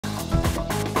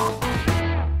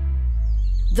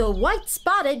The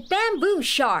white-spotted bamboo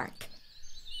shark.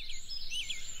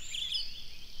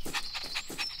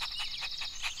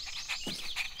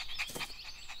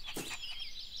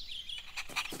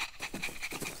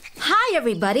 Hi,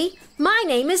 everybody. My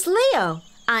name is Leo.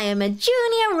 I am a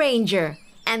junior ranger,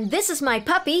 and this is my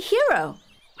puppy, Hero.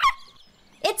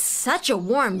 It's such a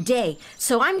warm day,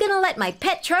 so I'm going to let my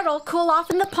pet turtle cool off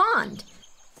in the pond.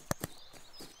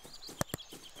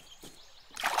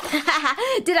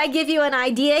 Did I give you an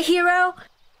idea, Hero?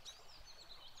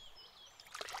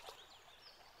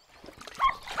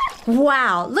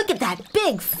 Wow, look at that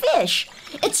big fish.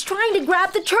 It's trying to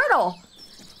grab the turtle.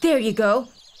 There you go.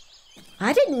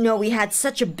 I didn't know we had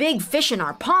such a big fish in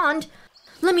our pond.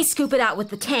 Let me scoop it out with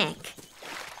the tank.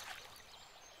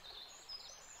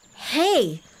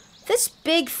 Hey, this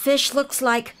big fish looks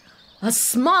like a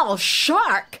small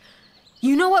shark.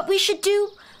 You know what we should do?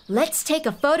 Let's take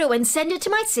a photo and send it to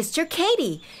my sister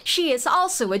Katie. She is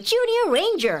also a junior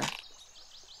ranger.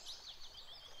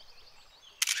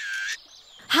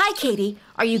 Hi, Katie.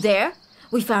 Are you there?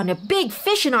 We found a big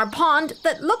fish in our pond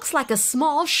that looks like a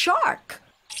small shark.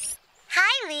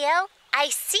 Hi, Leo. I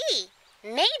see.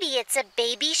 Maybe it's a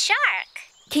baby shark.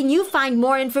 Can you find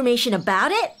more information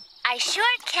about it? I sure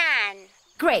can.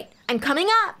 Great. I'm coming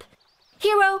up.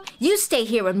 Hero, you stay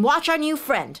here and watch our new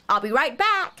friend. I'll be right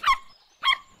back.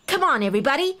 Come on,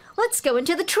 everybody. Let's go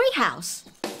into the treehouse.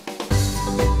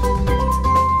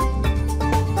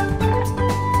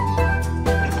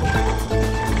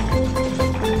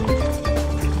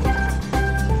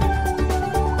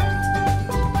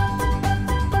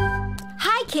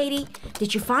 Hi, Katie.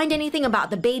 Did you find anything about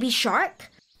the baby shark?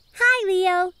 Hi,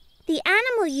 Leo. The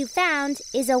animal you found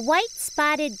is a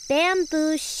white-spotted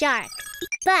bamboo shark.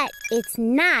 But it's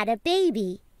not a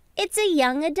baby. It's a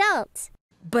young adult.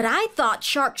 But I thought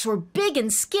sharks were big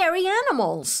and scary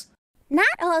animals. Not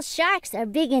all sharks are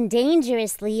big and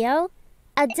dangerous, Leo.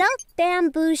 Adult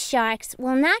bamboo sharks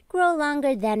will not grow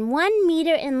longer than 1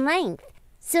 meter in length.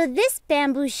 So this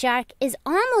bamboo shark is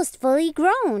almost fully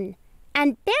grown.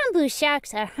 And bamboo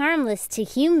sharks are harmless to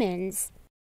humans.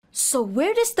 So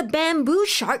where does the bamboo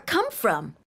shark come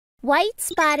from?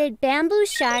 White-spotted bamboo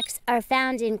sharks are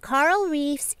found in coral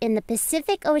reefs in the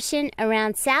Pacific Ocean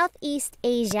around Southeast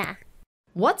Asia.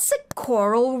 What's a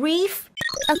coral reef?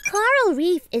 A coral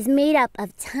reef is made up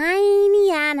of tiny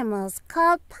animals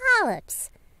called polyps.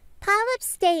 Polyps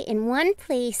stay in one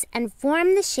place and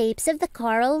form the shapes of the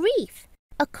coral reef.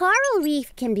 A coral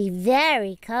reef can be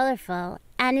very colorful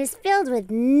and is filled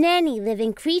with many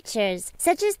living creatures,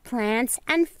 such as plants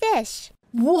and fish.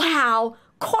 Wow!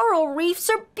 Coral reefs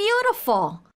are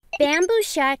beautiful! Bamboo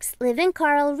sharks live in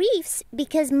coral reefs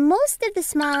because most of the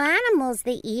small animals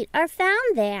they eat are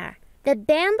found there. The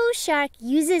bamboo shark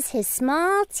uses his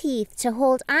small teeth to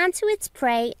hold onto its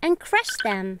prey and crush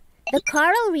them. The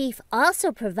coral reef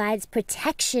also provides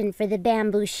protection for the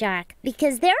bamboo shark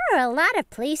because there are a lot of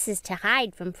places to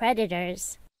hide from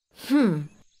predators.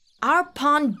 Our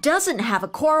pond doesn't have a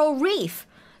coral reef,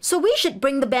 so we should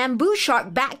bring the bamboo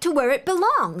shark back to where it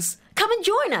belongs. Come and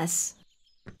join us.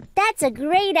 That's a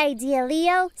great idea,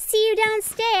 Leo. See you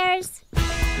downstairs.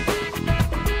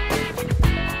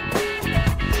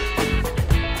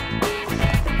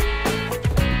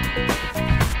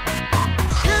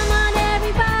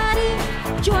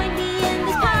 Join me in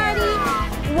this party.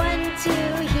 1, 2,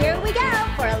 here we go.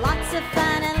 For lots of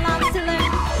fun and lots to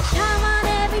learn. Come on,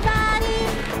 everybody.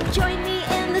 Join me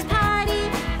in this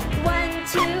party. 1,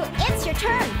 2, it's your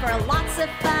turn. For lots of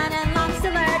fun and lots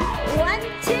to learn. 1,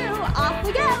 2, off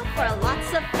we go. For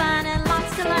lots of fun and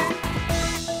lots to learn.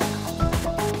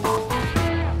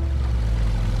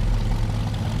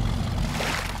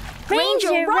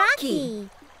 Ranger Rocky.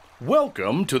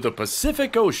 Welcome to the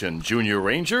Pacific Ocean, Junior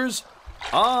Rangers.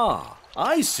 Ah,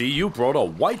 I see you brought a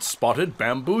white-spotted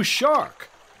bamboo shark.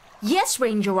 Yes,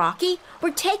 Ranger Rocky. We're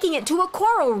taking it to a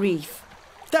coral reef.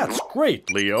 That's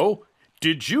great, Leo.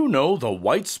 Did you know the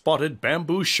white-spotted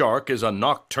bamboo shark is a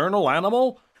nocturnal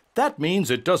animal? That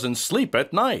means it doesn't sleep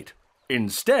at night.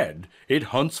 Instead, it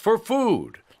hunts for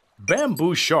food.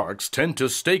 Bamboo sharks tend to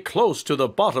stay close to the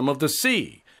bottom of the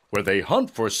sea, where they hunt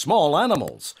for small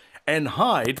animals and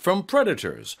hide from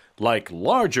predators like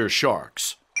larger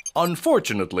sharks.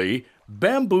 Unfortunately,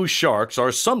 bamboo sharks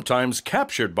are sometimes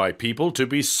captured by people to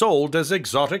be sold as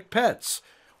exotic pets,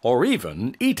 or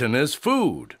even eaten as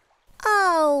food.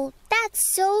 Oh,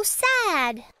 that's so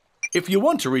sad. If you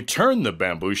want to return the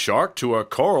bamboo shark to a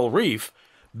coral reef,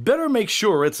 better make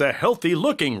sure it's a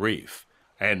healthy-looking reef.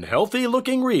 And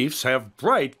healthy-looking reefs have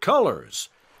bright colors.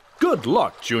 Good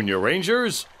luck, Junior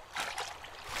Rangers.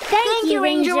 Thank you,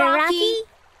 Ranger Rocky.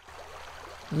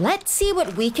 Let's see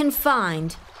what we can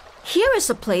find. Here is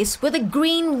a place with a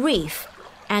green reef,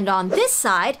 and on this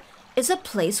side is a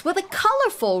place with a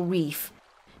colorful reef.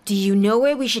 Do you know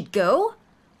where we should go?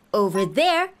 Over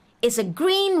there is a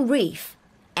green reef,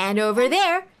 and over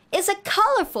there is a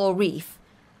colorful reef.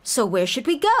 So where should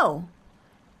we go?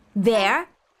 There?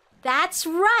 That's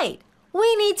right.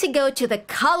 We need to go to the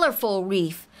colorful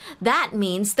reef. That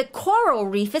means the coral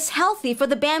reef is healthy for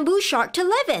the bamboo shark to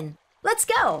live in. Let's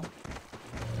go.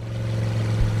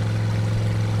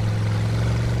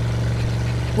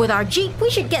 With our Jeep, we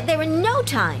should get there in no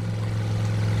time.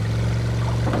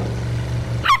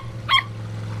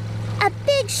 A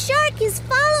big shark is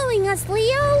following us,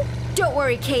 Leo. Don't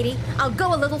worry, Katie. I'll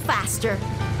go a little faster.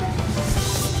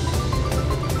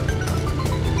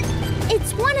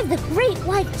 It's one of the great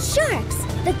white sharks,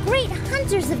 the great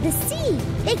hunters of the sea.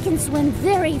 They can swim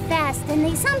very fast and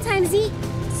they sometimes eat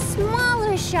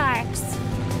smaller sharks.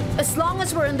 As long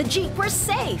as we're in the Jeep, we're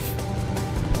safe.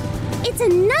 It's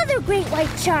another great white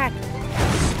shark.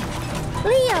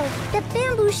 Leo, the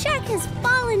bamboo shark has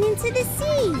fallen into the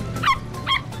sea.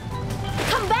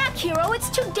 Come back, Hero. It's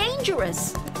too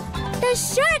dangerous. The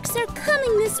sharks are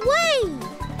coming this way.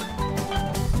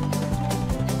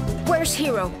 Where's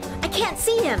Hero? I can't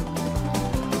see him.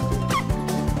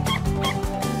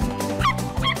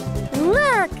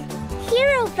 Look,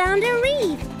 Hero found a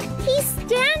reef. He's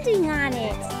standing on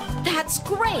it. That's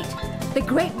great. The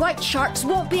great white sharks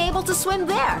won't be able to swim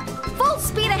there. Full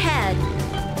speed ahead.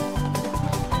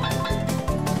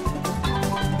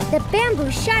 The bamboo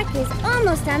shark is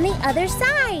almost on the other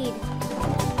side.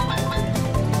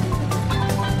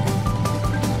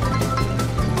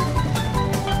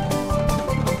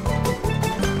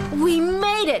 We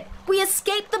made it! We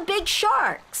escaped the big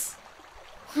sharks.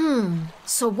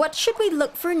 So what should we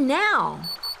look for now?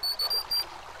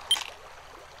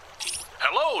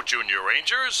 Hello, Junior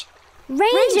Rangers.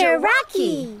 Ranger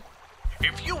Rocky!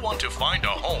 If you want to find a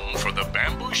home for the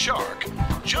bamboo shark,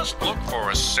 just look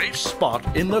for a safe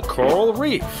spot in the coral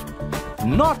reef.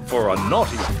 Not for a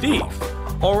naughty thief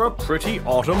or a pretty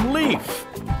autumn leaf,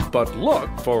 but look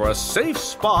for a safe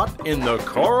spot in the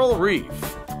coral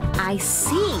reef. I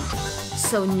see.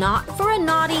 So not for a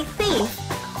naughty thief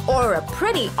or a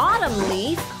pretty autumn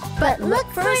leaf, but look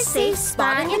for a safe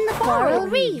spot in the coral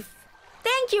reef.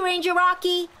 Thank you, Ranger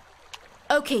Rocky.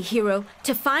 Okay, Hero,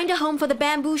 to find a home for the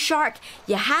bamboo shark,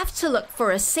 you have to look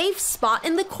for a safe spot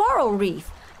in the coral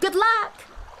reef. Good luck!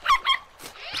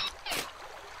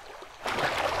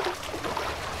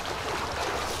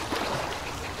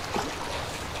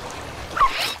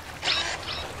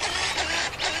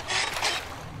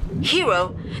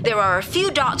 Hero, there are a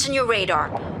few dots on your radar.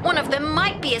 One of them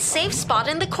might be a safe spot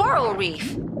in the coral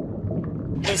reef.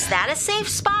 Is that a safe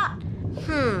spot?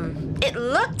 It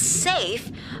looks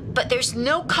safe, but there's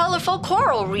no colorful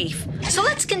coral reef. So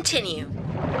let's continue.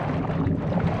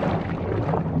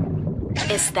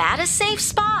 Is that a safe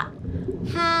spot?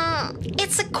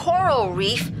 It's a coral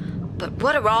reef, but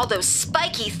what are all those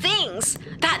spiky things?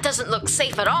 That doesn't look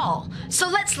safe at all. So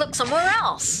let's look somewhere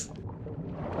else.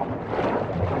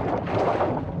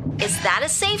 Is that a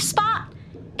safe spot?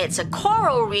 It's a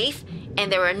coral reef,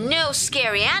 and there are no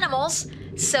scary animals.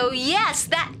 So yes,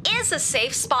 that is a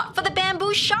safe spot for the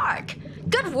bamboo shark.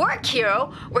 Good work,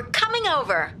 Hero. We're coming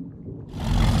over.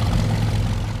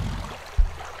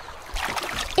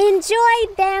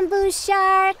 Enjoy, bamboo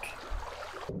shark.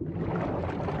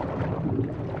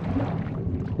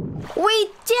 We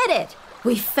did it!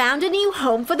 We found a new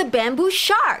home for the bamboo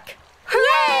shark.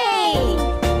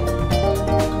 Hooray!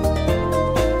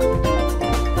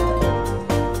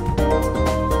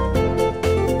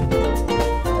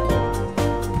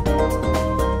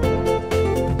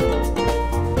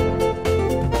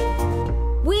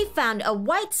 Found a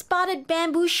white-spotted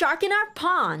bamboo shark in our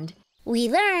pond. We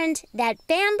learned that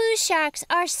bamboo sharks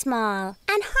are small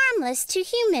and harmless to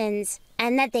humans,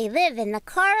 and that they live in the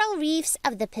coral reefs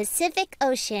of the Pacific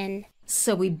Ocean.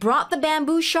 So we brought the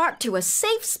bamboo shark to a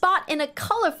safe spot in a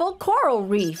colorful coral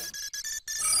reef.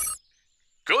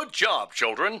 Good job,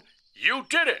 children. You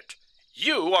did it.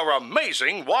 You are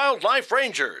amazing wildlife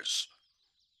rangers.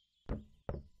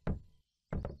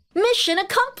 Mission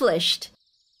accomplished.